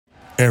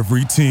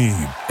Every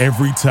team,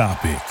 every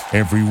topic,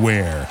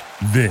 everywhere.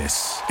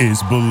 This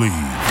is Believe.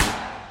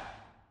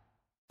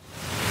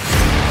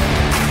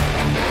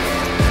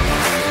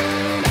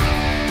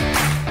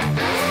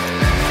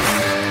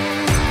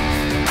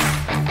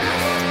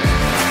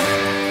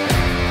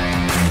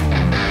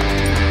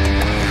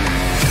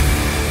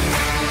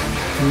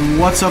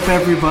 What's up,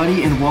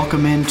 everybody, and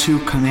welcome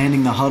into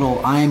Commanding the Huddle.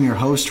 I am your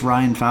host,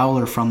 Ryan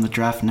Fowler from the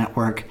Draft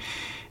Network.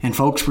 And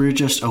folks, we're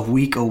just a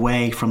week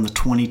away from the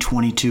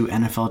 2022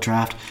 NFL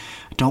Draft.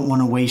 I don't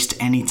want to waste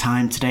any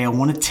time today. I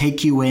want to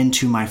take you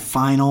into my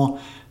final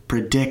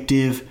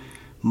predictive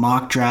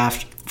mock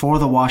draft for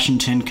the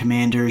Washington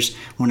Commanders.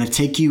 I want to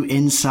take you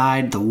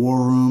inside the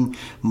war room.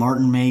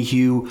 Martin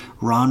Mayhew,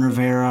 Ron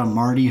Rivera,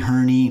 Marty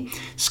Herney,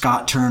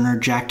 Scott Turner,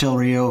 Jack Del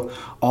Rio,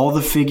 all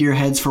the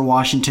figureheads for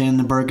Washington,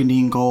 the burgundy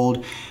and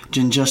gold.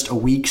 In just a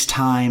week's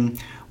time,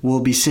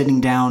 we'll be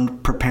sitting down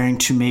preparing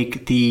to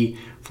make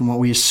from what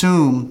we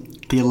assume,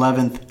 the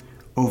 11th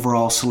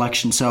overall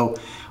selection. So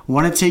I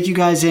want to take you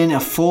guys in a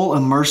full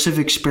immersive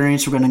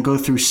experience. We're going to go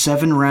through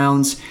 7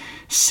 rounds,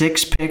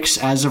 6 picks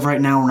as of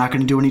right now. We're not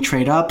going to do any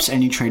trade ups,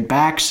 any trade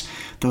backs.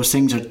 Those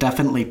things are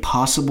definitely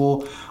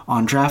possible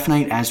on draft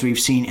night, as we've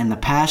seen in the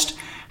past.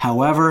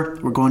 However,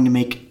 we're going to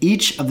make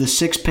each of the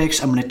 6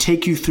 picks. I'm going to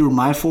take you through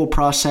my full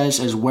process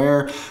as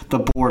where the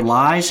board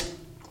lies.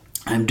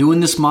 I'm doing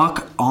this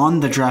mock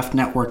on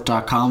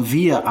thedraftnetwork.com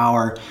via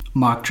our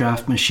mock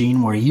draft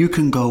machine, where you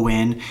can go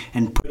in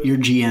and put your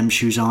GM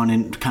shoes on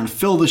and kind of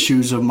fill the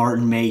shoes of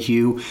Martin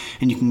Mayhew,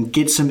 and you can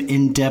get some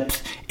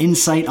in-depth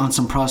insight on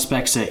some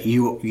prospects that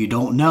you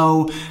don't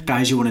know,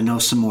 guys you want to know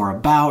some more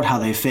about, how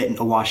they fit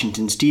into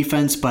Washington's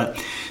defense. But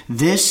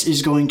this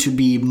is going to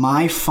be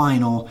my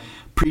final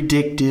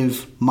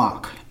predictive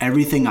mock.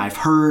 Everything I've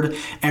heard,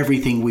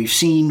 everything we've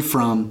seen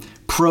from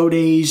pro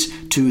days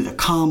to the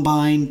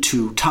combine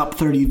to top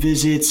 30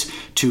 visits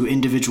to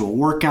individual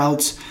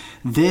workouts.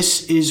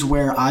 This is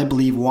where I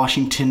believe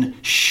Washington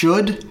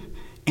should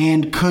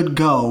and could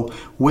go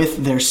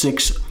with their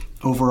 6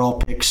 overall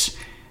picks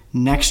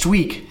next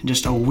week.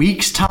 Just a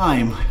week's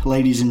time,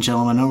 ladies and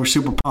gentlemen. I know we're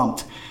super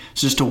pumped.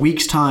 It's just a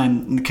week's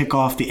time to kick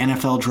off the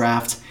NFL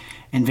draft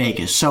in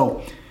Vegas.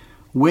 So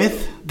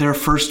with their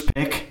first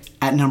pick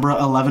at number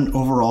 11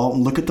 overall,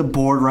 look at the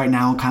board right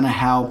now and kind of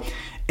how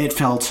it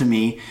fell to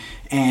me.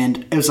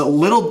 And it was a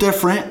little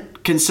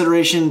different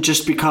consideration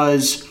just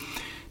because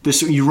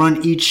you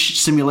run each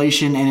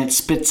simulation and it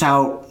spits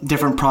out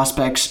different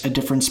prospects at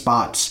different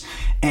spots.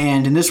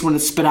 And in this one, it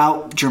spit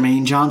out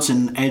Jermaine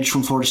Johnson, edge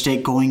from Florida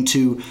State, going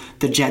to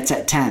the Jets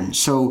at 10.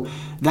 So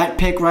that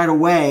pick right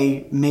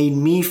away made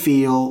me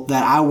feel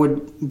that I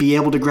would be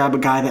able to grab a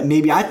guy that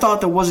maybe I thought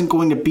that wasn't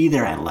going to be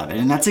there at 11.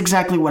 And that's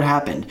exactly what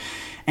happened.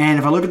 And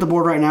if I look at the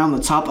board right now,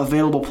 the top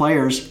available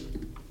players,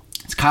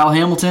 it's Kyle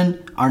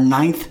Hamilton, our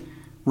 9th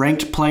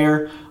ranked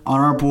player on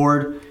our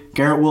board.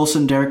 Garrett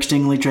Wilson, Derek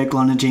Stingley, Drake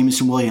London,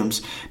 Jameson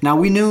Williams. Now,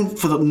 we known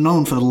for the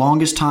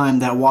longest time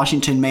that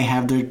Washington may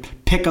have their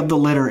pick of the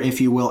litter, if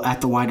you will,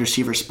 at the wide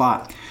receiver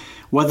spot.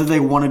 Whether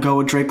they want to go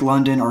with Drake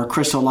London or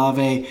Chris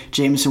Olave,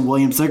 Jameson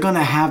Williams, they're going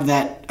to have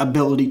that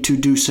ability to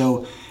do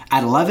so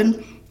at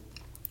 11.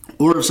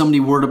 Or if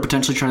somebody were to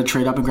potentially try to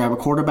trade up and grab a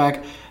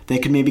quarterback, they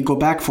could maybe go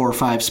back 4 or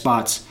 5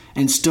 spots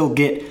and still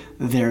get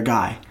their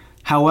guy.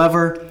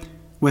 However,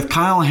 with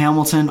Kyle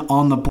Hamilton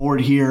on the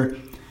board here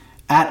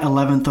at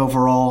 11th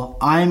overall,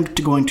 I'm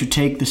going to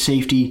take the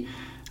safety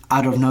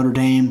out of Notre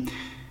Dame.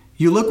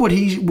 You look what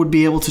he would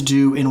be able to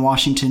do in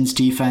Washington's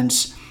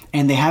defense,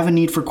 and they have a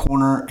need for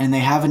corner, and they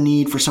have a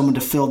need for someone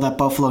to fill that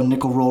Buffalo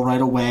nickel role right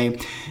away.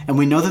 And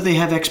we know that they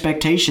have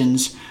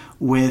expectations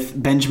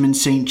with Benjamin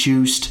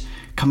St-Juste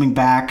coming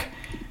back.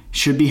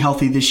 Should be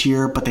healthy this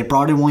year, but they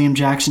brought in William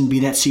Jackson to be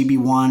that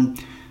CB1.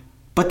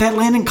 But that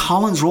Landon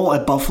Collins role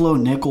at Buffalo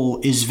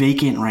nickel is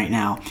vacant right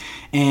now.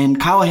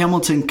 And Kyle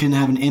Hamilton can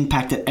have an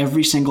impact at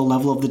every single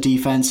level of the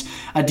defense.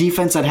 A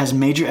defense that has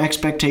major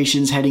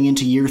expectations heading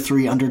into year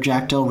 3 under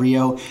Jack Del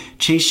Rio.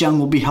 Chase Young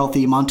will be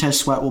healthy.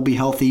 Montez Sweat will be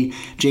healthy.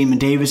 Jamin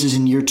Davis is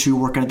in year 2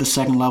 working at the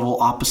second level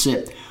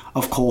opposite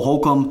of Cole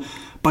Holcomb.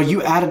 But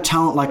you add a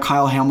talent like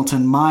Kyle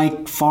Hamilton, my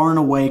far and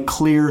away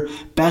clear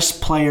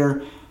best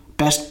player,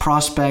 best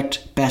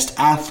prospect, best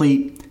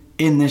athlete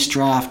in this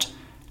draft.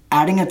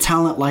 Adding a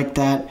talent like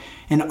that,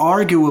 and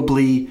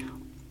arguably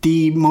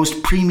the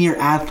most premier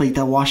athlete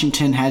that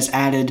Washington has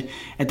added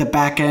at the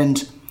back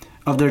end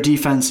of their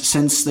defense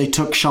since they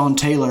took Sean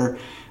Taylor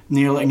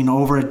nearly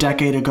over a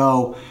decade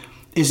ago,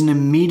 is an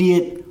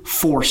immediate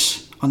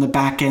force on the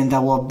back end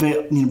that will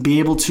be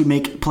able to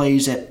make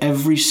plays at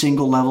every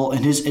single level,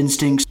 and his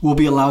instincts will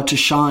be allowed to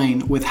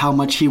shine with how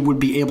much he would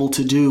be able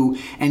to do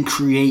and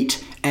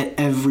create at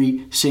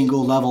every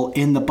single level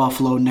in the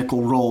Buffalo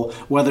nickel role,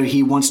 whether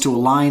he wants to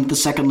align the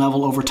second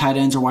level over tight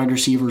ends or wide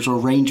receivers, or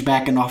range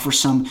back and offer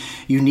some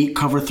unique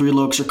cover 3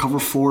 looks or cover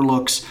 4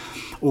 looks,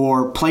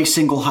 or play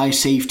single high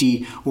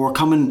safety, or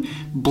come and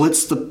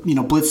blitz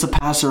the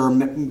passer, or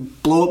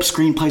blow up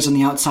screen plays on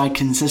the outside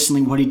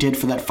consistently, what he did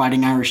for that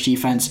Fighting Irish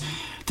defense.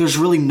 there's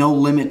really no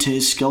limit to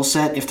his skill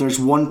set. If there's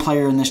one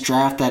player in this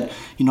draft that,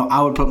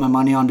 I would put my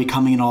money on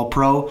becoming an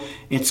All-Pro,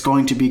 it's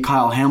going to be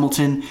Kyle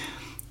Hamilton.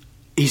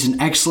 He's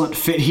an excellent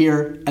fit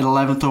here at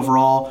 11th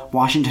overall.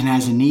 Washington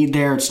has a need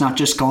there. It's not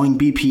just going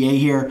BPA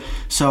here.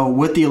 So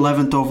with the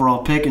 11th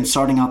overall pick and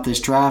starting out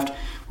this draft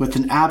with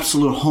an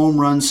absolute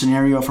home run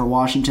scenario for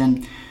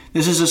Washington,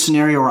 this is a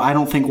scenario where I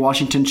don't think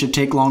Washington should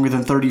take longer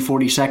than 30,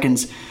 40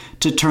 seconds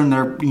to turn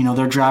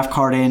their draft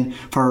card in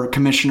for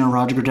Commissioner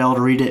Roger Goodell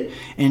to read it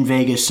in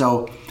Vegas.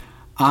 So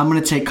I'm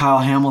going to take Kyle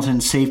Hamilton,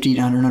 safety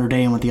under Notre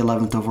Dame with the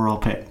 11th overall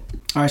pick.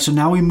 All right, so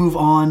now we move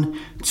on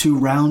to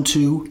round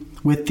 2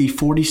 with the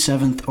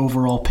 47th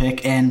overall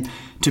pick. And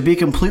to be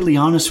completely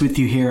honest with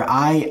you here,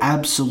 I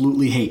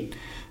absolutely hate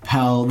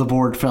how the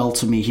board fell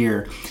to me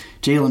here.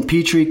 Jalen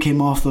Petrie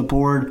came off the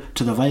board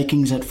to the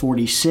Vikings at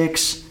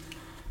 46.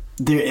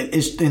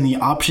 And the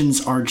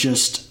options are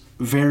just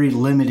very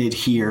limited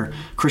here.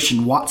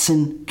 Christian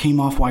Watson came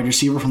off, wide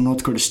receiver from North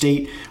Dakota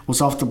State, was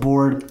off the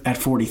board at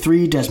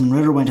 43. Desmond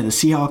Ridder went to the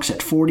Seahawks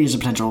at 40 as a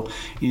potential,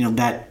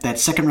 that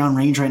second round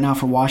range right now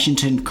for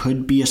Washington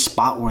could be a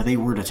spot where they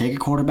were to take a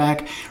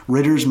quarterback.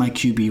 Ridder's my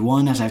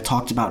QB1, as I've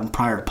talked about in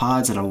prior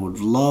pods, that I would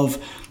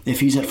love if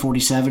he's at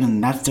 47,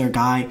 and that's their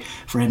guy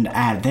for him to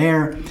add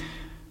there.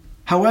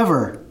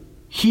 However,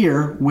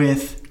 here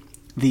with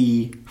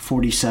the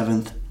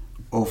 47th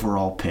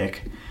overall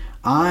pick,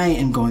 I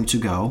am going to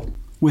go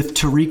with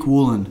Tariq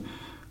Woolen,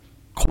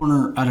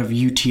 corner out of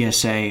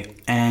UTSA.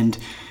 And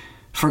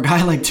for a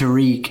guy like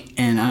Tariq,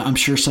 and I'm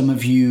sure some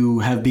of you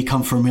have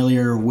become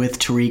familiar with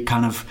Tariq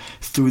kind of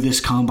through this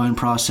combine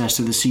process,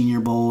 through the Senior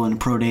Bowl and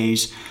pro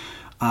days,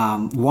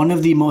 one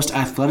of the most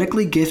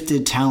athletically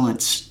gifted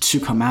talents to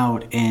come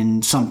out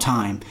in some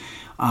time.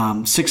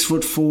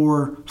 6'4",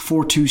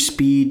 4.2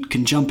 speed,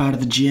 can jump out of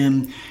the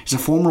gym. He's a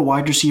former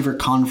wide receiver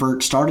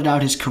convert, started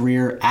out his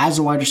career as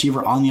a wide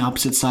receiver on the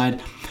opposite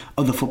side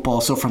of the football.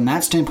 So from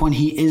that standpoint,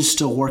 he is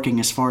still working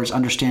as far as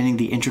understanding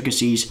the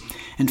intricacies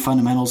and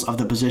fundamentals of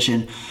the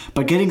position,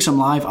 but getting some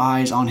live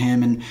eyes on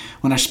him. And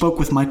when I spoke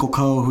with Michael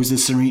Coe, who's the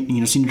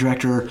senior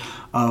director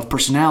of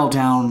personnel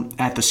down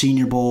at the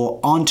Senior Bowl,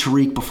 on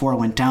Tariq before I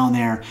went down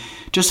there,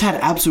 just had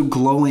absolute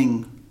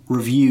glowing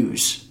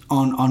reviews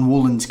on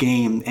Woolen's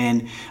game.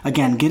 And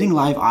again, getting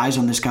live eyes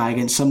on this guy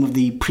against some of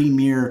the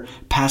premier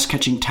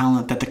pass-catching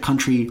talent that the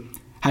country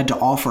had to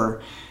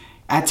offer.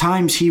 At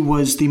times, he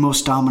was the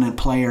most dominant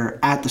player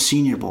at the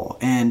Senior Bowl.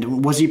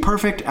 And was he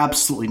perfect?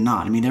 Absolutely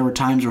not. I mean, there were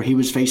times where he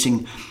was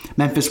facing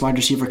Memphis wide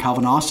receiver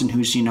Calvin Austin,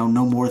 who's, no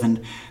more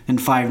than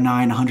 5'9",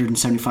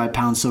 175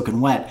 pounds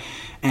soaking wet.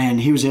 And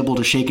he was able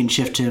to shake and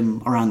shift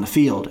him around the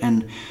field.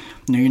 And,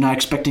 you're not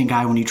expecting a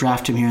guy when you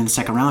draft him here in the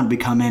second round to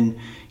come in,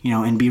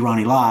 and be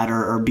Ronnie Lott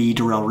or be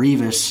Darrelle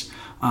Revis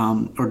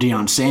or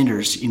Deion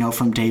Sanders,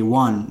 from day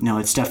one.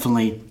 It's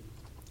definitely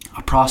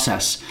a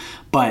process.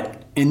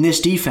 But in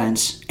this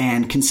defense,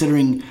 and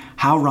considering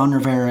how Ron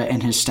Rivera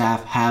and his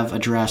staff have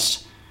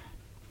addressed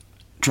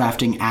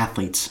drafting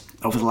athletes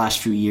over the last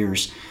few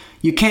years,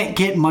 you can't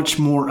get much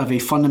more of a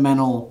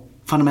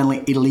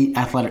fundamentally elite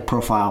athletic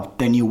profile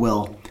than you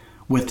will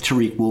with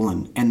Tariq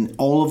Woolen. And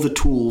all of the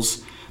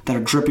tools that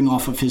are dripping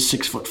off of his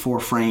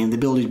 6'4" frame, the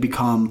ability to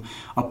become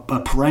a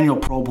perennial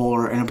Pro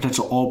Bowler and a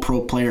potential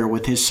All-Pro player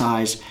with his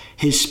size,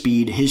 his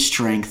speed, his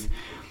strength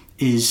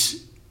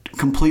is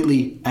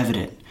completely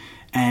evident.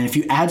 And if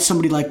you add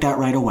somebody like that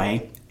right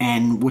away,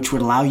 and which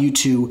would allow you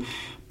to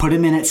put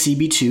him in at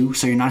CB2,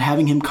 so you're not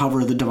having him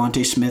cover the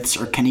Devontae Smiths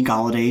or Kenny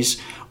Gallaudays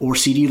or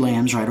CeeDee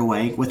Lambs right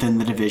away within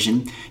the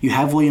division. You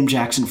have William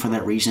Jackson for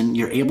that reason.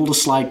 You're able to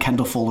slide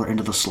Kendall Fuller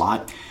into the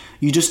slot.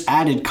 You just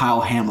added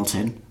Kyle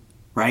Hamilton,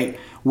 right,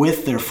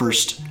 with their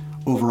first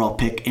overall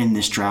pick in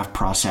this draft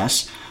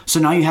process. So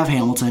now you have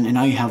Hamilton, and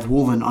now you have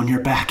Woolen on your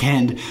back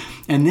end.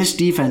 And this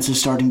defense is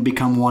starting to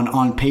become one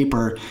on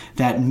paper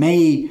that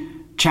may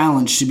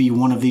challenge to be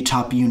one of the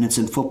top units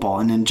in football.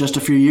 And then just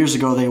a few years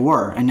ago they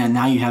were. And then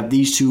now you have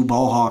these two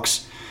ball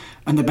hawks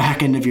on the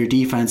back end of your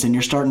defense, and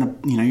you're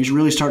starting to, you're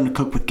really starting to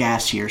cook with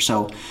gas here.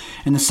 So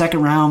in the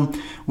second round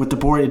with the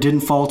board, it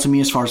didn't fall to me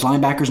as far as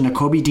linebackers.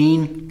 Nakobe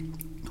Dean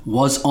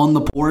was on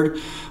the board,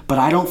 but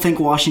I don't think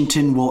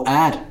Washington will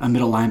add a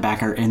middle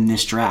linebacker in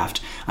this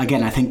draft.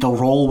 Again, I think they'll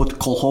roll with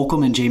Cole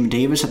Holcomb and Jamin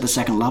Davis at the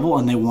second level,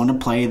 and they want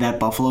to play that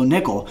Buffalo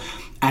nickel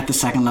at the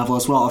second level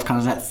as well, of kind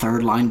of that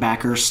third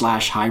linebacker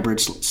 / hybrid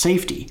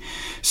safety.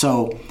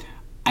 So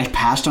I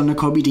passed on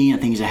Nakobe Dean. I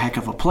think he's a heck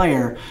of a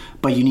player,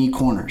 but you need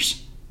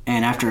corners.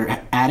 And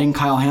after adding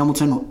Kyle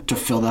Hamilton to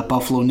fill that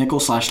Buffalo nickel /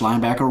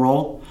 linebacker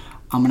role,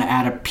 I'm going to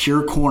add a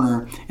pure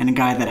corner and a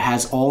guy that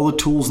has all the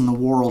tools in the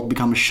world,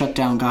 become a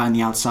shutdown guy on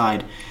the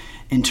outside,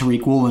 in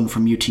Tariq Woolen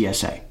from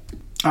UTSA.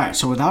 All right,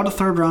 so without a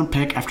third-round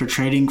pick after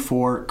trading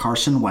for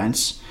Carson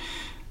Wentz,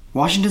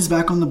 Washington's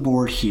back on the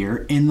board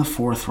here in the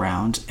fourth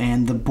round,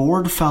 and the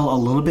board fell a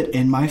little bit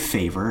in my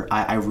favor.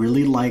 I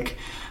really like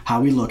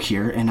how we look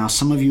here, and now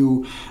some of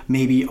you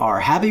maybe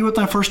are happy with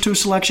my first two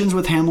selections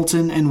with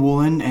Hamilton and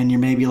Woolen, and you're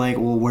maybe like,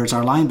 well, where's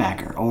our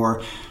linebacker?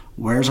 Or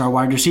where's our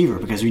wide receiver?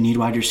 Because we need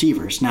wide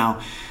receivers.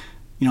 Now,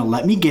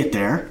 let me get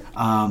there.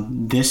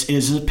 This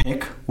is a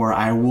pick where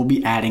I will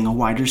be adding a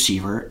wide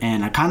receiver,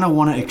 and I kind of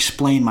want to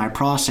explain my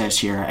process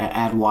here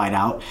at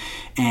wideout.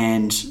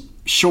 And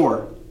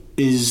sure,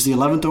 is the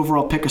 11th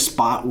overall pick a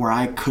spot where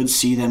I could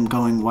see them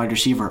going wide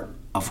receiver?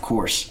 Of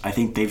course. I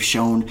think they've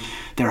shown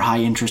their high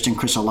interest in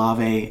Chris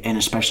Olave and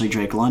especially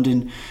Drake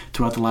London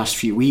throughout the last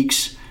few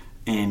weeks.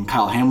 And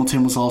Kyle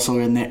Hamilton was also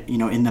in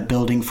the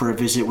building for a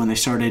visit when they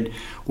started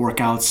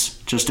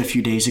workouts just a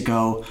few days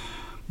ago.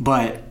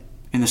 But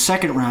in the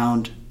second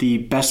round, the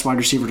best wide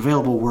receivers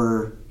available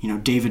were,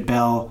 David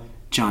Bell,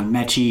 John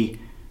Mechie.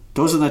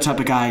 Those are the type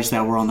of guys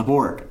that were on the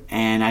board.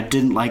 And I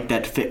didn't like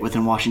that fit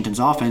within Washington's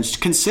offense,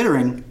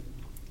 considering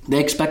they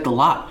expect a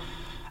lot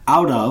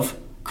out of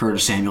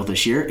Curtis Samuel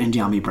this year and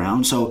De'Ami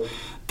Brown. So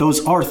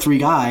those are three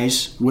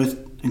guys,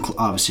 with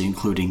obviously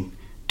including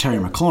Terry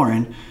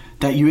McLaurin,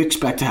 that you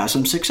expect to have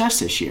some success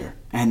this year.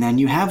 And then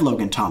you have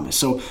Logan Thomas.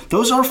 So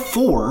those are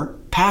four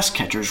pass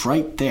catchers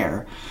right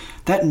there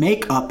that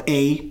make up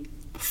a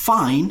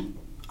fine,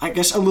 I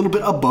guess a little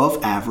bit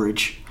above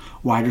average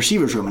wide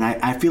receivers room. And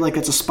I feel like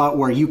that's a spot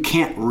where you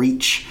can't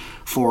reach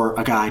for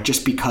a guy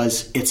just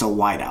because it's a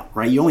wideout,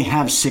 right? You only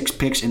have 6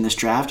 picks in this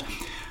draft.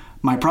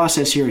 My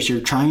process here is you're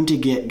trying to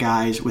get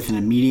guys with an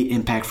immediate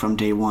impact from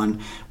day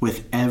one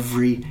with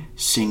every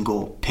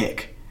single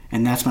pick.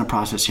 And that's my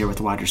process here with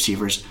the wide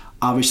receivers.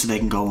 Obviously, they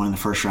can go one in the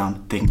first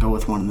round. They can go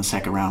with one in the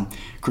second round.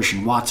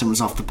 Christian Watson was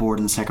off the board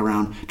in the second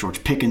round.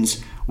 George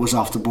Pickens was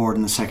off the board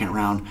in the second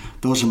round.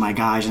 Those are my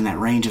guys in that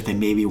range. If they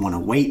maybe want to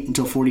wait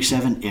until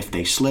 47, if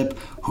they slip,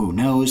 who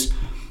knows.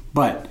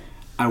 But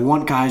I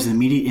want guys with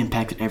immediate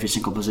impact at every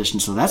single position.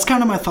 So that's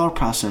kind of my thought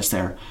process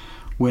there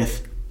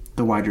with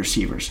the wide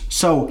receivers.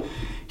 So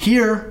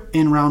here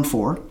in round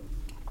 4,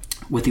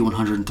 with the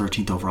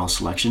 113th overall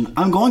selection,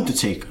 I'm going to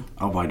take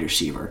a wide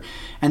receiver.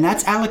 And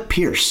that's Alec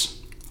Pierce.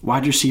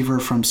 Wide receiver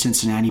from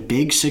Cincinnati,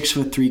 big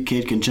 6'3"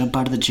 kid, can jump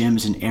out of the gym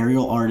as an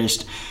aerial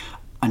artist.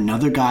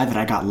 Another guy that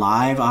I got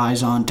live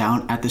eyes on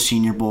down at the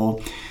Senior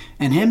Bowl.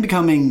 And him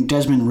becoming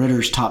Desmond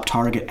Ritter's top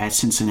target at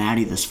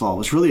Cincinnati this fall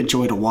was really a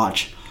joy to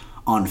watch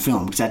on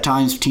film. Because at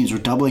times teams were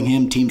doubling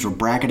him, teams were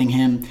bracketing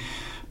him.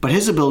 But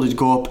his ability to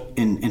go up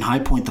and high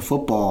point the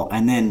football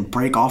and then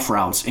break off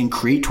routes and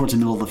create towards the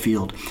middle of the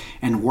field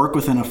and work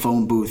within a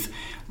phone booth,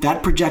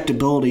 that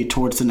projectability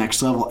towards the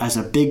next level as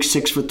a big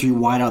 6'3"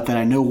 wideout that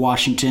I know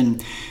Washington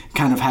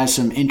kind of has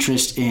some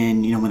interest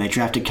in, when they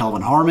drafted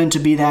Kelvin Harmon to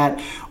be that,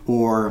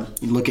 or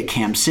you look at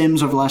Cam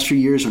Sims over the last few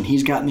years when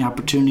he's gotten the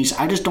opportunities.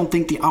 I just don't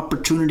think the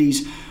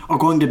opportunities are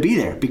going to be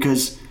there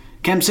because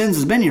Cam Sims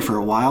has been here for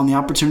a while and the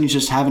opportunities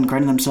just haven't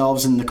granted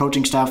themselves, and the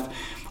coaching staff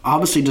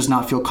obviously does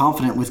not feel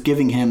confident with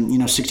giving him,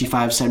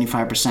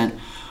 65-75%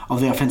 of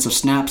the offensive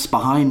snaps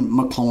behind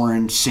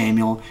McLaurin,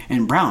 Samuel,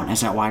 and Brown as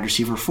that wide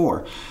receiver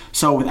 4.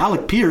 So with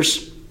Alec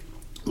Pierce,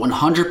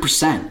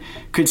 100%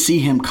 could see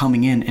him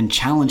coming in and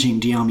challenging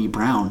De'Ami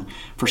Brown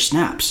for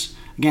snaps.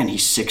 Again,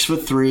 he's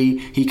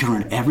 6'3", he can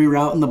run every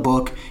route in the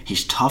book,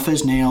 he's tough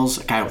as nails,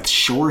 a guy with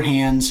sure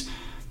hands,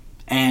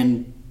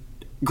 and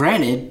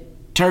granted,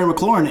 Terry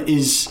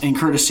McLaurin and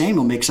Curtis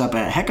Samuel makes up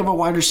a heck of a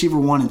wide receiver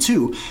 1 and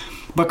 2,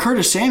 but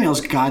Curtis Samuel's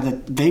a guy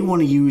that they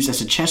want to use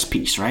as a chess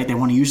piece, right? They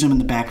want to use him in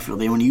the backfield.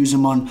 They want to use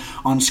him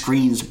on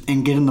screens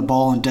and get him the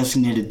ball in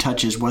designated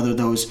touches, whether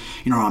those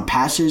are on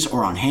passes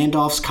or on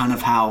handoffs, kind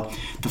of how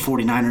the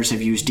 49ers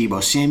have used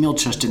Deebo Samuel,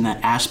 just in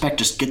that aspect,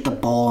 just get the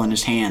ball in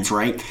his hands,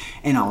 right?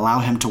 And allow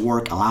him to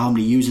work, allow him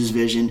to use his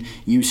vision,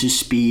 use his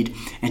speed,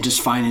 and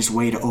just find his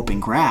way to open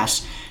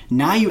grass.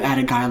 Now you add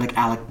a guy like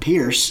Alec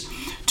Pierce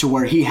to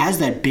where he has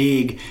that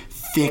big,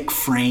 thick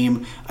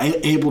frame,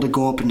 able to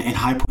go up and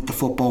high point the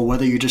football,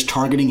 whether you're just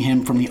targeting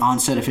him from the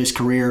onset of his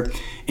career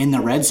in the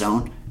red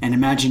zone. And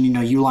imagine,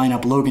 you line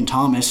up Logan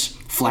Thomas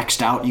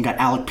flexed out and you got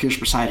Alec Pierce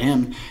beside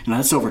him.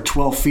 That's over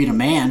 12 feet a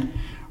man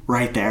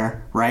right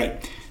there,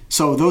 right?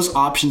 So those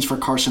options for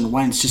Carson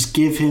Wentz, just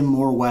give him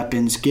more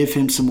weapons, give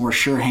him some more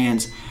sure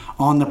hands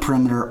on the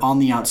perimeter, on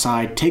the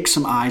outside, take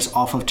some eyes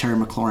off of Terry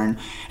McLaurin.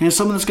 And it's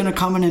someone that's going to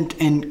come in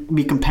and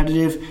be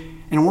competitive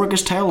and work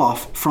his tail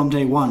off from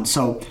day one.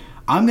 So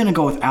I'm going to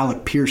go with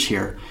Alec Pierce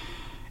here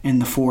in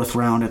the 4th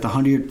round at the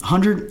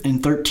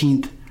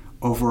 113th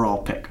overall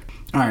pick.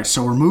 All right,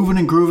 so we're moving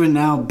and grooving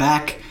now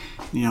back,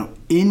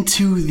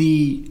 into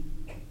the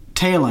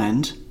tail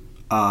end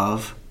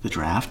of the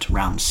draft,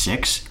 round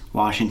 6.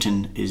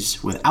 Washington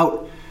is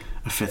without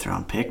a 5th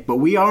round pick, but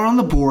we are on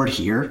the board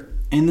here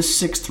in the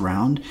 6th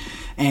round,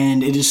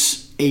 and it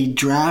is a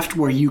draft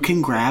where you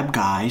can grab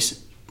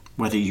guys,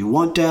 whether you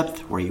want depth,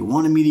 where you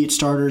want immediate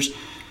starters,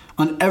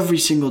 on every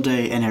single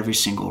day and every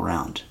single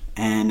round.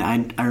 And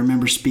I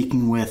remember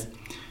speaking with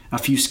a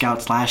few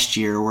scouts last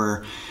year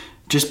where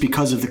just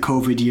because of the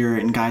COVID year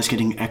and guys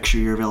getting extra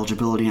year of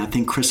eligibility, and I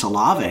think Chris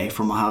Olave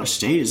from Ohio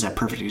State is that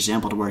perfect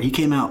example to where he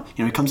came out,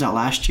 he comes out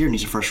last year and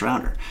he's a first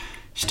rounder.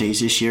 Stays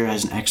this year,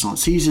 has an excellent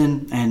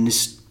season, and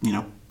is,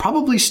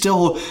 probably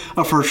still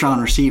a first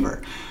round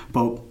receiver.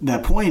 But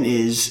that point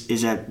is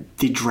that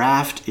the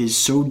draft is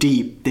so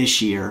deep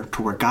this year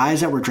to where guys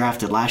that were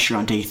drafted last year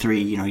on day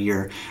 3,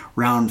 your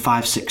round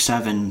 5, 6,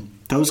 7,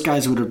 those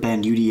guys would have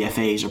been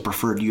UDFAs or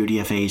preferred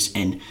UDFAs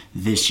in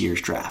this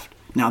year's draft.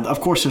 Now,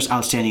 of course, there's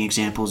outstanding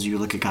examples. You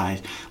look at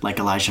guys like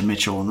Elijah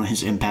Mitchell and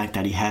his impact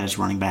that he had as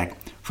running back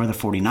for the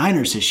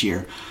 49ers this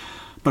year.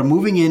 But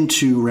moving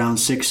into round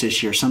 6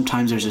 this year,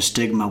 sometimes there's a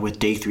stigma with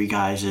day 3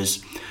 guys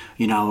as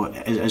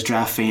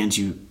draft fans,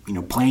 you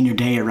plan your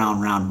day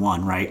around round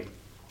 1, right?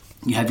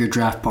 You have your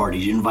draft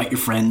parties, you invite your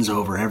friends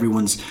over,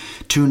 everyone's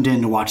tuned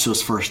in to watch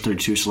those first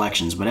 32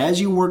 selections. But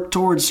as you work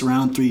towards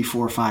round 3,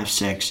 4, 5,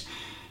 6,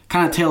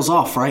 kind of tails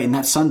off, right? And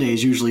that Sunday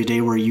is usually a day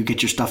where you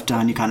get your stuff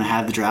done, you kind of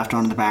have the draft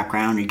on in the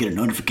background, or you get a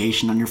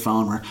notification on your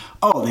phone where,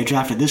 oh, they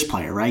drafted this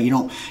player, right?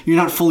 You're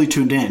not fully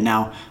tuned in.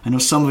 Now, I know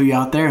some of you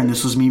out there, and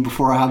this was me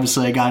before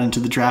I got into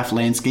the draft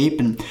landscape,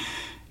 and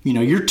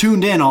you're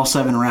tuned in all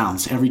 7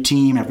 rounds. Every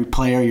team, every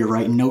player, you're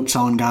writing notes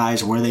on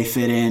guys, where they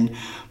fit in.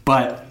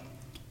 But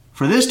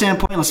for this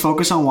standpoint, let's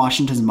focus on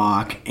Washington's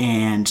mock.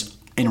 And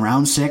in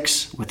round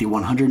 6, with the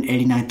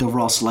 189th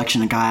overall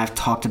selection, a guy I've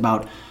talked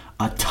about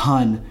a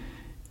ton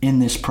in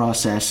this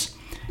process,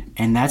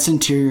 and that's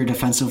interior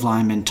defensive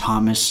lineman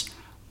Thomas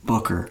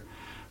Booker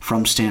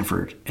from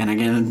Stanford. And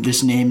again,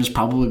 this name is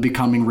probably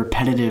becoming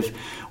repetitive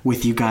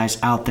with you guys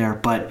out there,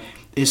 but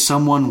is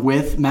someone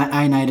with Matt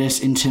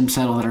Ioannidis and Tim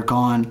Settle that are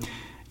gone.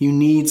 You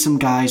need some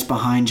guys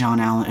behind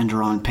John Allen and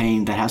Daron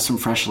Payne that have some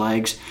fresh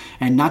legs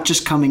and not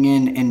just coming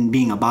in and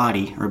being a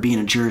body or being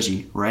a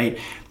jersey, right?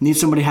 You need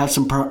somebody to have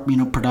some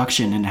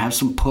production and have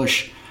some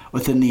push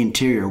within the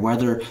interior,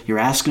 whether you're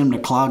asking him to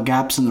clog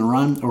gaps in the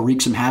run or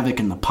wreak some havoc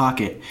in the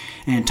pocket.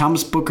 And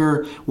Thomas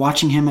Booker,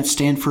 watching him at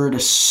Stanford, a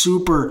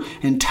super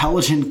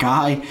intelligent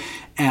guy,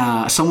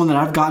 someone that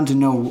I've gotten to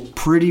know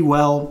pretty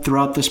well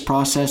throughout this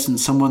process, and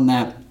someone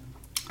that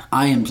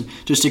I am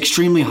just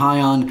extremely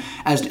high on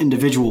as an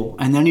individual.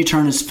 And then you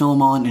turn his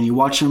film on and you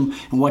watch him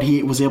and what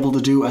he was able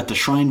to do at the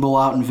Shrine Bowl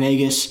out in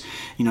Vegas,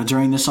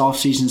 during this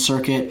offseason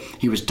circuit.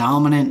 He was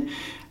dominant,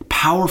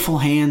 powerful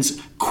hands,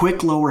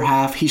 quick lower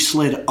half. He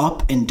slid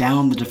up and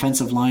down the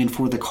defensive line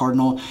for the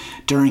Cardinal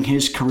during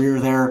his career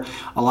there.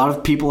 A lot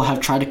of people have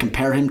tried to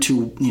compare him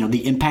to,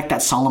 the impact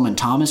that Solomon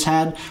Thomas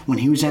had when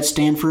he was at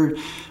Stanford.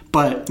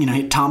 But,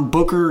 Tom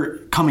Booker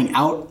coming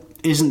out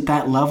isn't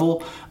that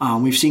level.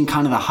 We've seen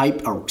kind of the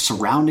hype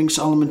surrounding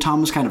Solomon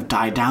Thomas kind of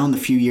die down the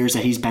few years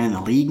that he's been in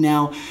the league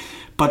now.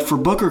 But for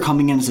Booker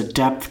coming in as a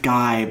depth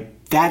guy,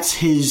 that's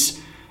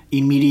his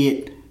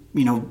immediate,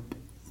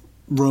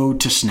 road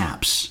to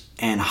snaps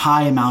and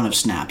high amount of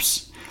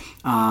snaps.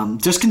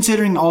 Just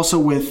considering also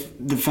with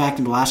the fact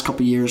in the last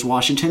couple of years,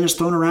 Washington has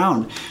thrown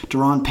around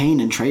Daron Payne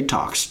in trade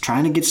talks,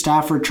 trying to get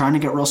Stafford, trying to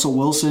get Russell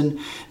Wilson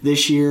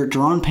this year.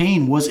 Daron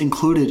Payne was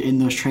included in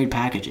those trade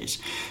packages.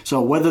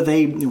 So whether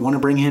they want to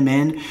bring him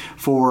in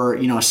for,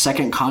 a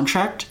second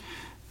contract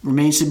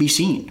remains to be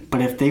seen.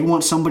 But if they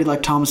want somebody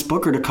like Thomas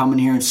Booker to come in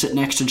here and sit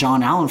next to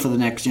John Allen for the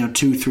next,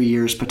 2-3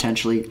 years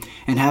potentially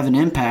and have an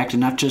impact and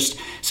not just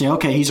say,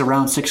 okay, he's a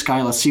round 6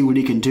 guy, let's see what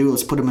he can do,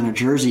 let's put him in a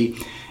jersey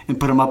and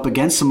put him up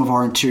against some of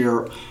our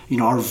interior,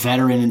 our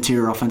veteran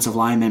interior offensive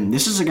linemen.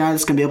 This is a guy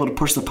that's going to be able to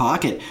push the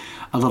pocket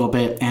a little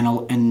bit,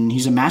 and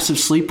he's a massive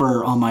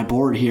sleeper on my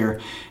board here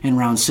in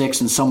round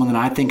 6, and someone that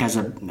I think has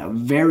a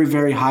very,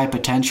 very high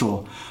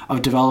potential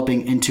of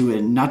developing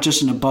into not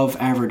just an above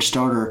average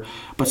starter,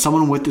 but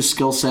someone with the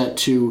skill set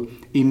to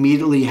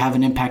immediately have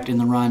an impact in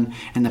the run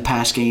and the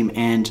pass game,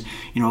 and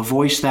a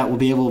voice that will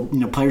be able,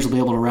 players will be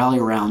able to rally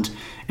around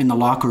in the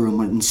locker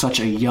room in such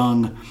a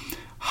young,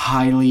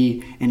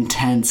 highly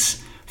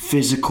intense,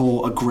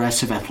 physical,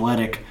 aggressive,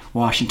 athletic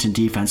Washington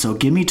defense. So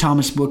give me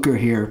Thomas Booker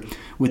here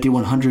with the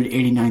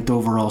 189th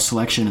overall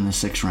selection in the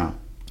 6th round.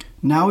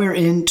 Now we're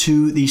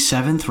into the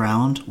 7th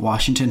round.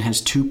 Washington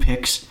has 2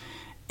 picks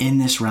in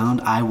this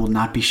round. I will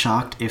not be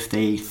shocked if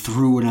they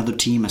threw another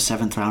team a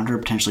 7th rounder,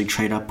 potentially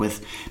trade up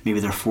with maybe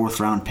their 4th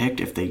round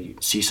pick if they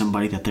see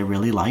somebody that they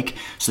really like.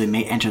 So they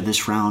may enter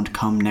this round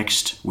come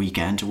next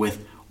weekend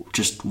with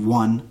just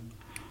 1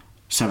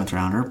 7th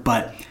rounder.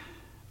 But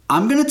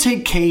I'm going to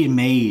take Cade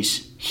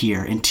Mays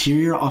here,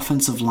 interior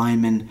offensive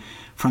lineman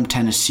from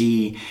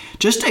Tennessee.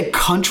 Just a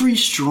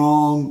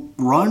country-strong,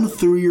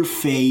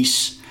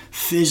 run-through-your-face,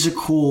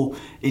 physical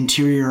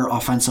interior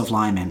offensive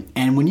lineman.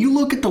 And when you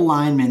look at the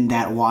linemen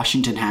that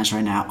Washington has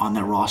right now on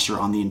their roster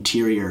on the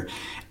interior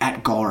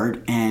at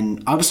guard,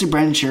 and obviously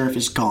Brandon Sheriff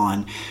is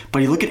gone,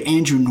 but you look at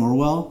Andrew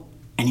Norwell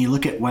and you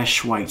look at Wes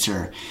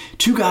Schweitzer,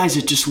 2 guys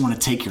that just want to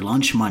take your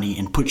lunch money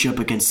and put you up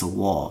against the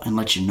wall and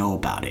let you know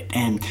about it.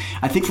 And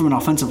I think from an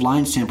offensive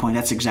line standpoint,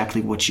 that's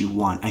exactly what you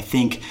want. I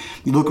think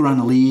you look around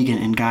the league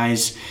and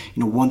guys,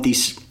 want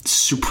these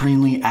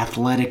supremely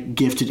athletic,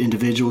 gifted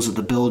individuals with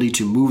the ability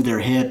to move their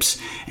hips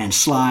and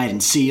slide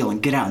and seal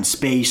and get out in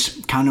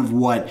space. Kind of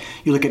what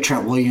you look at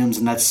Trent Williams,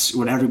 and that's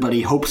what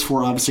everybody hopes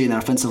for, obviously, in an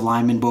offensive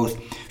lineman,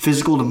 both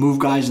physical to move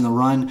guys in the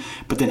run,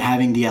 but then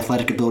having the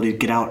athletic ability to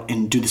get out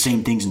and do the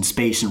same things in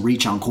space and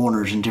reach on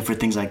corners and different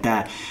things like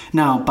that.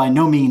 Now, by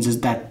no means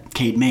is that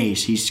Cade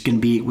Mays. He's going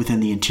to be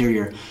within the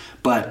interior,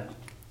 but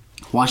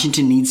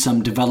Washington needs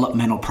some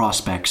developmental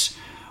prospects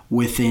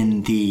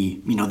within the,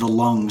 the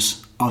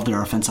lungs of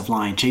their offensive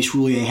line. Chase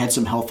Roulier had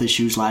some health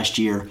issues last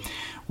year.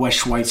 Wes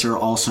Schweitzer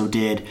also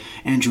did.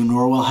 Andrew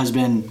Norwell has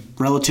been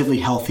relatively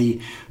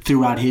healthy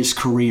throughout his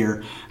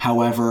career.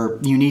 However,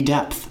 you need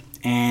depth.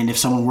 And if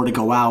someone were to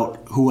go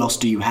out, who else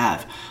do you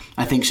have?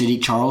 I think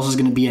Sadiq Charles is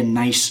going to be a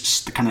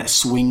nice kind of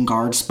swing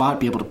guard spot,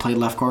 be able to play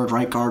left guard,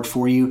 right guard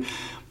for you.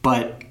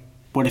 But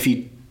what if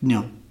he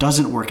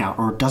doesn't work out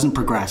or doesn't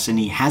progress, and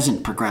he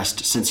hasn't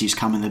progressed since he's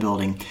come in the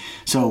building?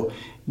 So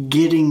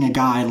getting a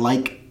guy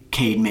like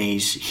Cade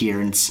Mays here,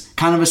 and it's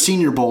kind of a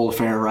Senior Bowl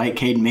affair, right?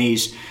 Cade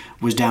Mays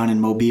was down in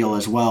Mobile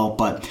as well,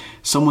 but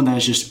someone that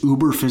is just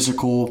uber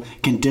physical,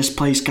 can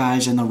displace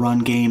guys in the run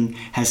game,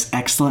 has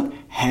excellent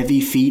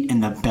heavy feet in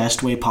the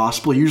best way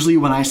possible. Usually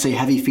when I say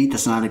heavy feet,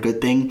 that's not a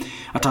good thing.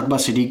 I talk about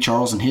Sadiq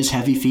Charles and his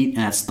heavy feet,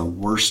 and that's the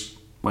worst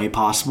way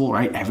possible,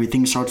 right?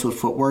 Everything starts with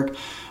footwork.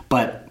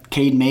 But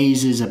Cade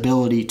Mays'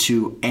 ability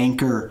to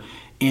anchor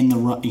in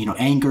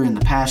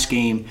the pass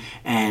game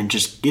and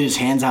just get his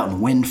hands out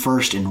and win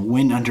first and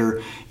win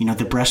under,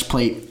 the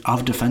breastplate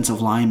of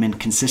defensive linemen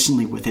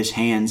consistently with his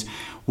hands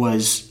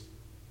was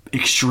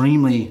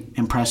extremely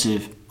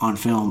impressive on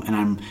film. And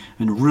I'm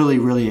really,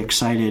 really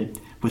excited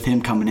with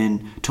him coming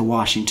in to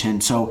Washington.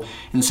 So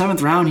in the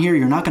 7th round here,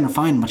 you're not going to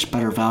find much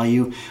better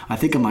value. I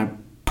think in my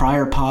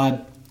prior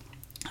pod,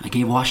 I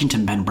gave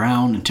Washington Ben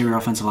Brown, interior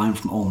offensive lineman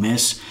from Ole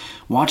Miss.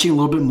 Watching a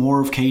little bit more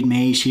of Cade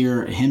Mays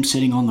here, him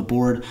sitting on the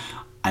board,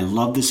 I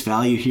love this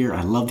value here.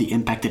 I love the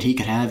impact that he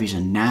could have. He's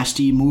a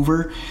nasty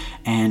mover,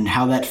 and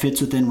how that fits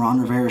within Ron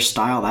Rivera's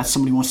style. That's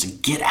somebody who wants to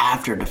get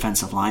after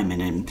defensive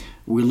linemen. And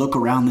we look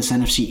around this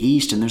NFC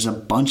East, and there's a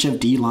bunch of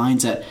D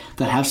lines that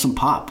have some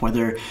pop.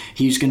 Whether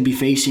he's going to be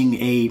facing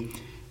a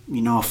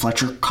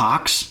Fletcher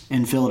Cox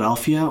in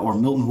Philadelphia, or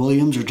Milton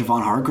Williams, or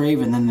Javon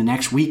Hargrave, and then the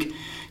next week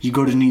you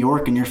go to New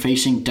York and you're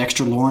facing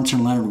Dexter Lawrence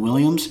and Leonard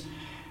Williams.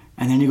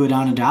 And then you go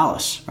down to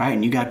Dallas, right?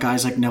 And you got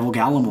guys like Neville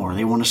Gallimore.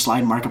 They want to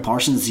slide Micah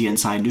Parsons to the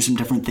inside and do some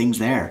different things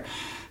there.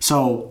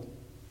 So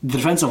the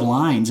defensive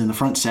lines and the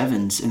front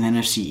sevens in the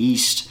NFC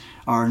East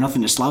are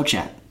nothing to slouch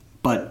at.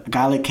 But a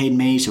guy like Cade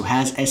Mays, who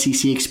has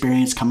SEC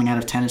experience coming out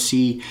of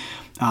Tennessee,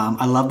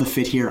 I love the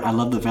fit here. I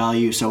love the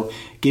value. So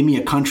give me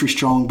a country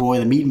strong boy,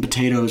 the meat and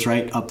potatoes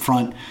right up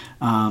front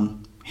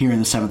here in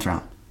the 7th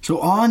round. So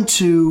on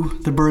to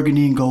the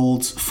Burgundy and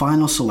Gold's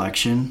final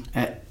selection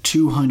at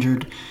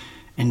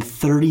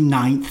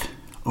 239th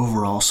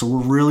overall. So we're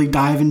really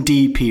diving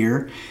deep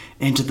here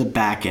into the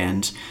back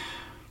end.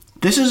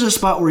 This is a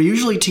spot where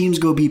usually teams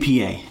go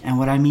BPA. And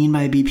what I mean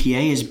by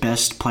BPA is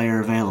best player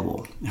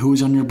available.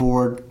 Who's on your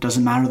board,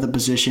 doesn't matter the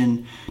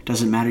position,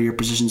 doesn't matter your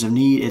positions of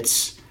need.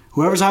 It's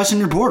whoever's highest on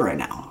your board right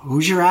now.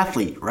 Who's your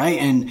athlete, right?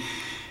 And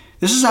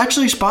this is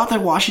actually a spot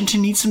that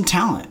Washington needs some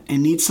talent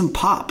and needs some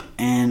pop.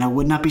 And I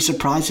would not be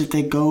surprised if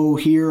they go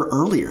here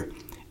earlier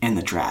in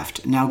the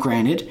draft. Now,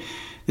 granted,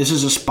 this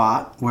is a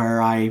spot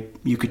where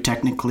you could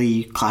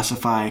technically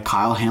classify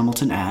Kyle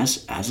Hamilton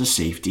as a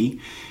safety,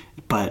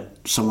 but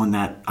someone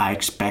that I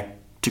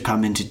expect to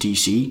come into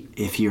DC,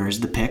 if here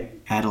is the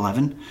pick at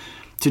 11,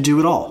 to do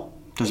it all.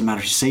 Doesn't matter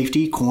if he's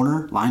safety,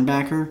 corner,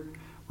 linebacker,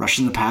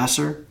 rushing the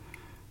passer.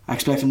 I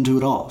expect him to do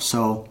it all.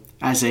 So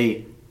as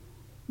a,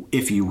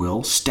 if you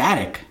will,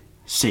 static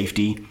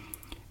safety,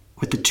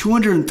 with the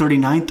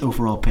 239th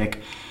overall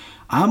pick,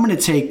 I'm going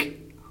to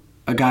take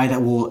a guy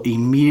that will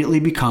immediately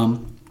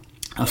become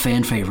a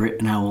fan favorite,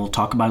 and I will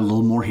talk about it a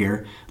little more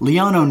here.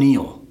 Leon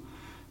O'Neal,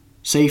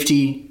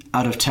 safety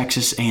out of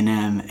Texas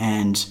A&M.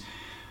 And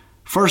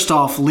first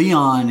off,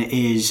 Leon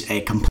is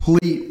a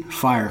complete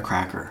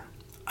firecracker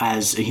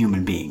as a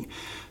human being.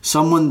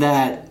 Someone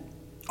that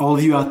all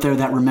of you out there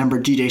that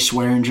remember DJ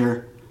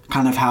Swearinger,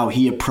 kind of how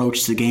he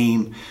approached the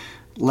game,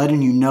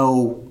 letting you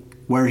know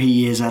where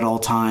he is at all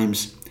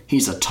times.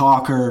 He's a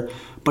talker,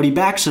 but he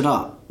backs it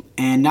up.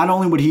 And not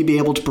only would he be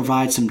able to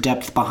provide some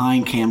depth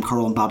behind Cam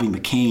Curl and Bobby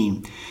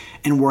McCain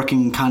and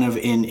working kind of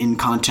in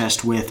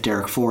contest with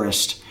Derek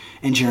Forrest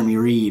and Jeremy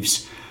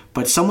Reeves,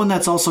 but someone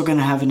that's also going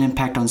to have an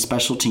impact on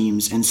special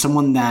teams, and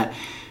someone that,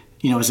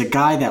 is a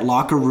guy that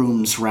locker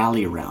rooms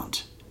rally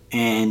around.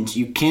 And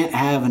you can't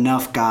have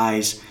enough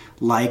guys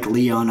like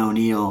Leon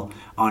O'Neal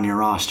on your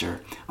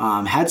roster.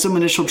 Had some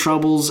initial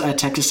troubles at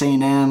Texas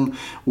A&M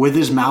with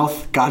his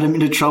mouth, got him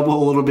into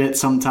trouble a little bit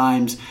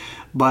sometimes,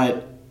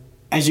 but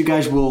as you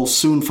guys will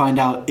soon find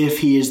out, if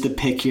he is the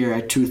pick here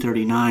at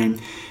 239,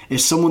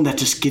 is someone that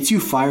just gets you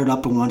fired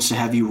up and wants to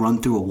have you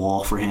run through a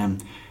wall for him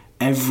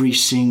every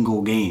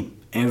single game,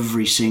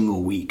 every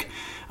single week.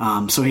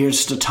 So here's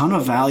just a ton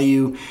of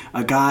value.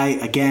 A guy,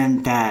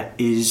 again, that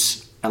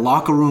is a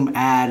locker room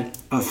ad,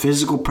 a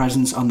physical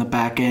presence on the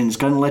back end. Is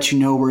going to let you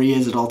know where he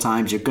is at all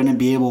times. You're going to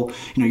be able,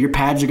 your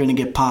pads are going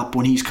to get popped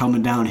when he's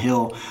coming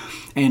downhill.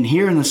 And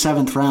here in the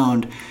 7th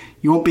round,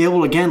 you won't be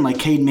able, again, like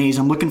Cade Mays,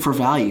 I'm looking for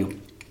value.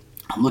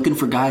 I'm looking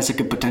for guys that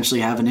could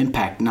potentially have an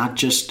impact, not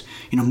just,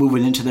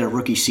 moving into their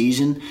rookie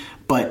season,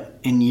 but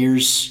in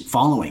years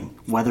following,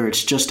 whether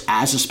it's just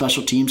as a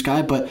special teams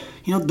guy, but,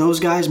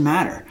 those guys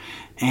matter.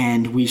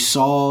 And we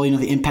saw,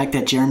 the impact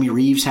that Jeremy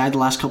Reeves had the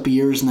last couple of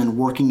years, and then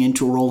working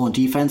into a role on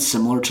defense,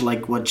 similar to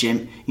like what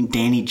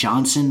Danny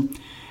Johnson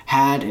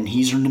had, and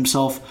he's earned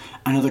himself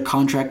another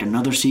contract,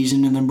 another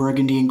season in the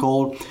burgundy and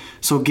gold.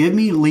 So give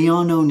me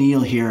Leon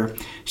O'Neal here,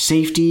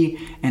 safety,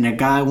 and a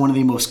guy, one of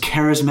the most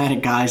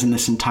charismatic guys in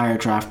this entire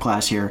draft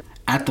class here,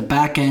 at the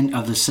back end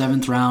of the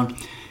 7th round,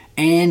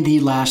 and the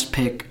last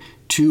pick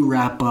to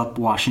wrap up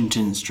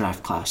Washington's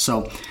draft class.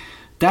 So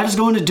that is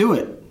going to do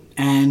it.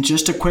 And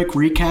just a quick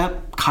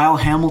recap, Kyle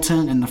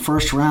Hamilton in the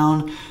 1st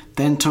round,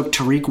 then took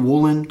Tariq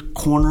Woolen,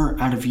 corner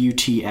out of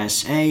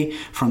UTSA.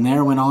 From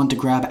there went on to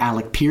grab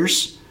Alec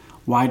Pierce,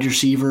 wide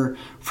receiver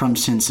from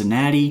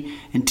Cincinnati.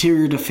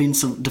 Interior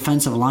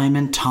defensive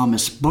lineman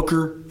Thomas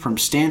Booker from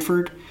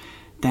Stanford.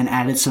 Then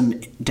added some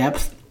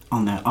depth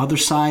on the other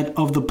side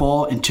of the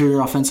ball.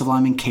 Interior offensive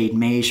lineman Cade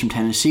Mays from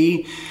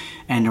Tennessee.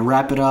 And to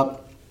wrap it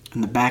up,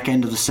 in the back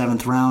end of the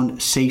 7th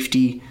round,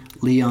 safety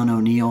Leon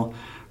O'Neal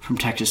from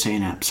Texas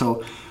A&M.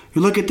 So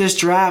you look at this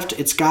draft,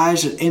 it's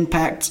guys that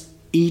impact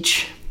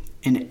each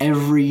and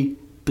every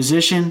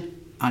position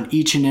on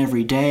each and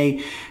every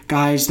day.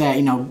 Guys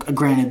that,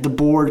 granted, the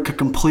board could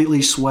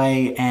completely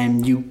sway,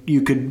 and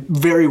you could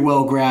very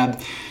well grab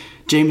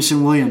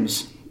Jameson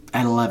Williams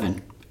at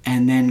 11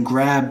 and then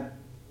grab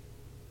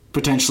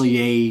potentially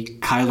a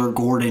Kyler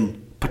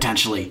Gordon,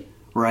 potentially,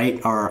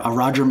 right? Or a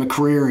Roger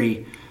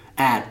McCreary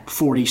at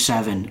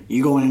 47.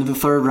 You go into the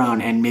 3rd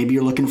round, and maybe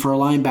you're looking for a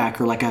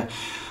linebacker like a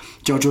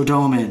Jojo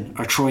Doman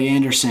or Troy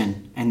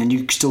Anderson, and then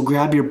you still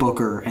grab your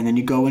Booker, and then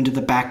you go into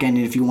the back end,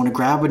 and if you want to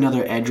grab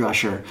another edge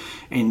rusher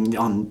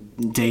on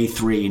day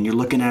 3, and you're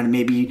looking at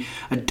maybe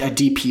a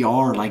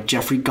DPR like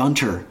Jeffrey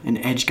Gunter, an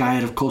edge guy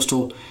out of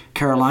Coastal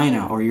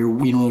Carolina, or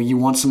you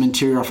want some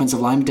interior offensive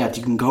line depth,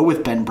 you can go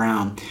with Ben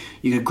Brown.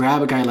 You could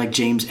grab a guy like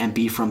James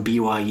Empey from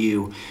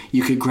BYU.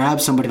 You could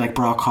grab somebody like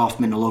Brock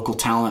Hoffman, a local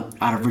talent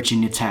out of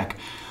Virginia Tech.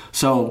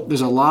 So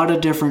there's a lot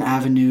of different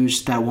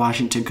avenues that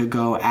Washington could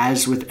go,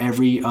 as with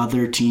every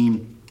other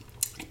team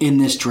in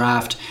this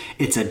draft.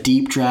 It's a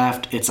deep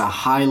draft. It's a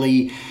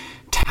highly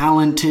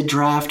talented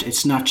draft.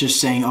 It's not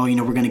just saying,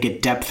 we're going to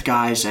get depth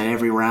guys at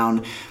every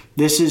round.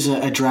 This is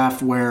a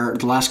draft where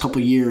the last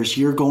couple of years,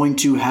 you're going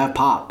to have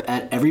pop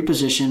at every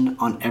position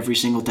on every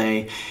single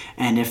day.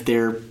 And if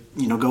they're,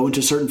 go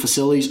into certain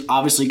facilities,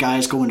 obviously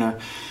guys go into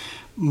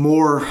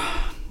more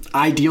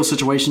ideal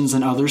situations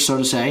than others, so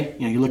to say.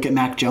 You look at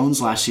Mac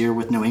Jones last year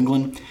with New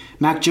England.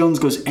 Mac Jones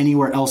goes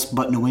anywhere else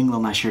but New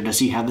England last year. Does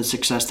he have the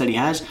success that he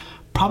has?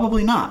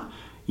 Probably not.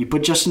 You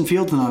put Justin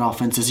Fields in that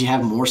offense. Does he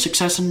have more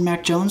success than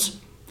Mac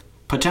Jones?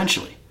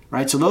 Potentially,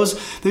 right? So those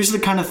are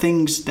the kind of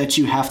things that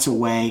you have to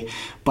weigh.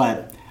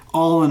 But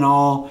all in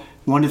all,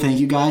 I want to thank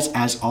you guys,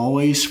 as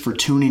always, for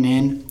tuning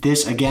in.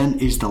 This, again,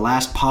 is the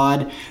last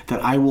pod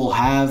that I will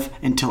have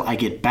until I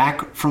get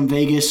back from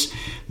Vegas.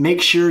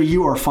 Make sure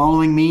you are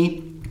following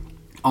me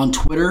on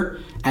Twitter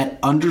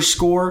at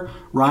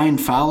 _Ryan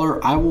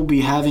Fowler. I will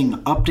be having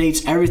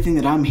updates, everything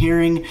that I'm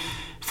hearing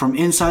from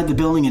inside the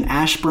building in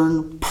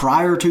Ashburn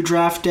prior to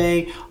draft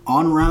day,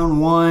 on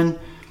round 1,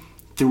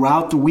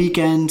 throughout the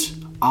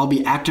weekend. I'll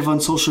be active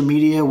on social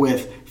media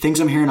with things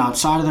I'm hearing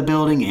outside of the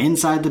building,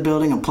 inside the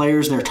building, and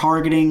players they're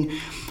targeting.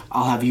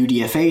 I'll have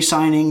UDFA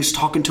signings,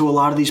 talking to a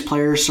lot of these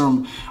players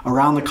from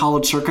around the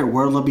college circuit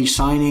where they'll be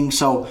signing.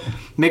 So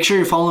make sure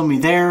you're following me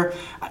there.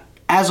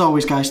 As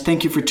always, guys,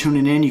 thank you for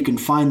tuning in. You can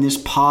find this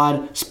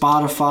pod,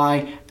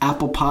 Spotify,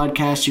 Apple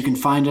Podcasts. You can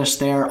find us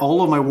there.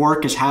 All of my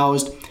work is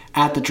housed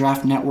at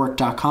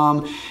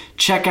thedraftnetwork.com.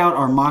 Check out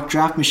our mock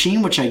draft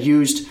machine, which I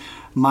used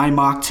my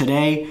mock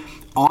today.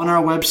 On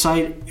our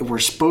website, we're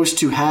supposed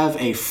to have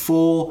a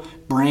full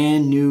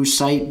brand new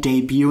site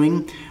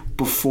debuting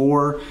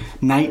before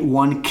night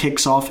 1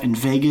 kicks off in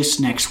Vegas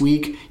next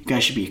week. You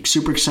guys should be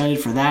super excited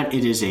for that.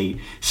 It is a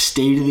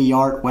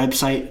state-of-the-art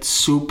website,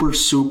 super,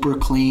 super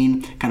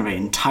clean, kind of an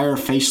entire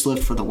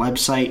facelift for the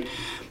website.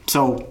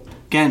 So,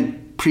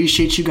 again,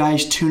 appreciate you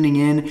guys tuning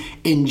in.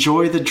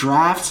 Enjoy the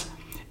draft.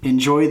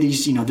 Enjoy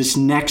these, this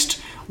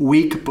next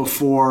week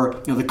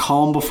before, the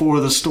calm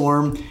before the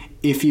storm,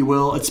 if you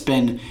will. It's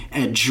been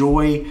a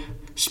joy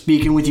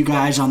speaking with you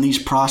guys on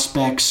these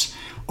prospects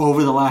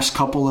over the last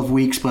couple of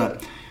weeks,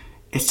 but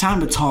it's time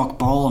to talk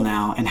ball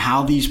now and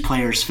how these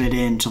players fit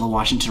into the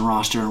Washington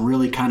roster and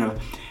really kind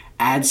of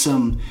add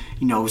some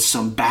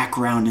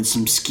background and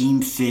some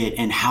scheme fit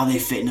and how they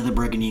fit into the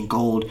burgundy and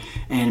gold.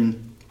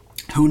 And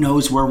who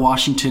knows where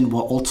Washington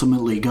will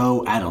ultimately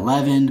go at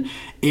 11,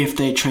 if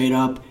they trade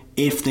up,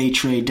 if they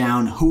trade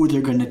down, who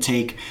they're going to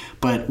take.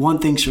 But one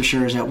thing's for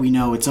sure is that we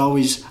know it's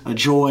always a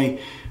joy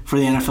for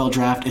the NFL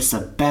draft. It's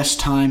the best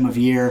time of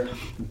year.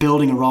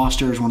 Building a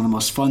roster is one of the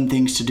most fun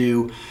things to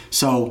do.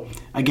 So,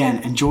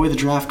 again, enjoy the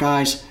draft,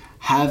 guys.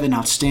 Have an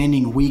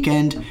outstanding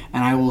weekend,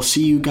 and I will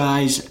see you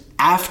guys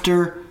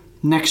after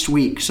next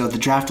week. So the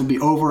draft will be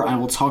over. I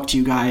will talk to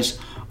you guys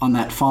on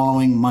that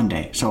following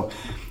Monday. So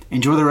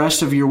enjoy the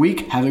rest of your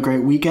week. Have a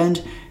great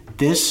weekend.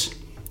 This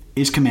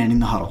is Commanding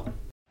the Huddle.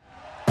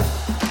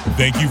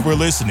 Thank you for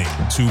listening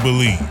to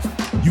Believe.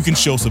 You can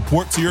show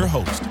support to your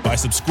host by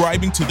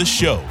subscribing to the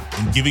show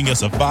and giving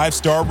us a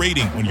 5-star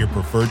rating on your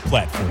preferred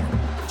platform.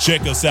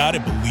 Check us out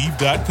at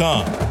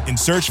Believe.com and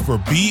search for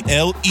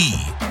BLEAV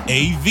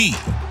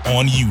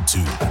on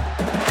YouTube.